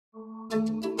The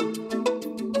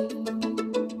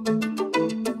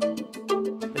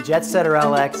Jetsetter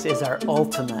LX is our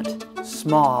ultimate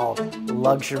small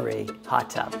luxury hot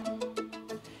tub.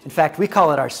 In fact, we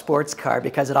call it our sports car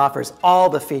because it offers all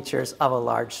the features of a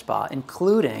large spa,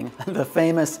 including the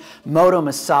famous Moto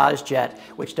Massage Jet,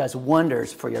 which does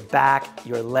wonders for your back,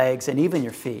 your legs, and even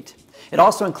your feet. It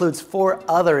also includes 4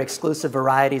 other exclusive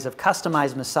varieties of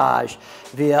customized massage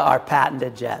via our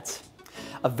patented jets.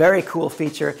 A very cool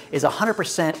feature is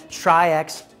 100%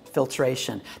 Tri-X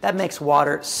filtration. That makes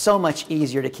water so much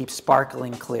easier to keep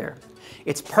sparkling clear.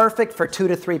 It's perfect for 2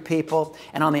 to 3 people,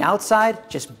 and on the outside,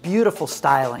 just beautiful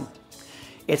styling.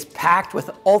 It's packed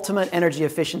with ultimate energy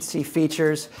efficiency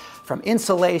features, from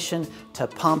insulation to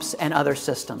pumps and other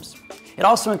systems. It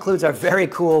also includes our very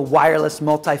cool wireless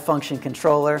multifunction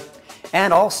controller,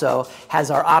 and also has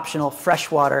our optional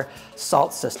freshwater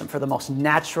salt system for the most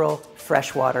natural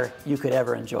fresh water you could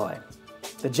ever enjoy.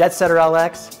 The Jetsetter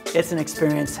LX, it's an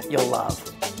experience you'll love.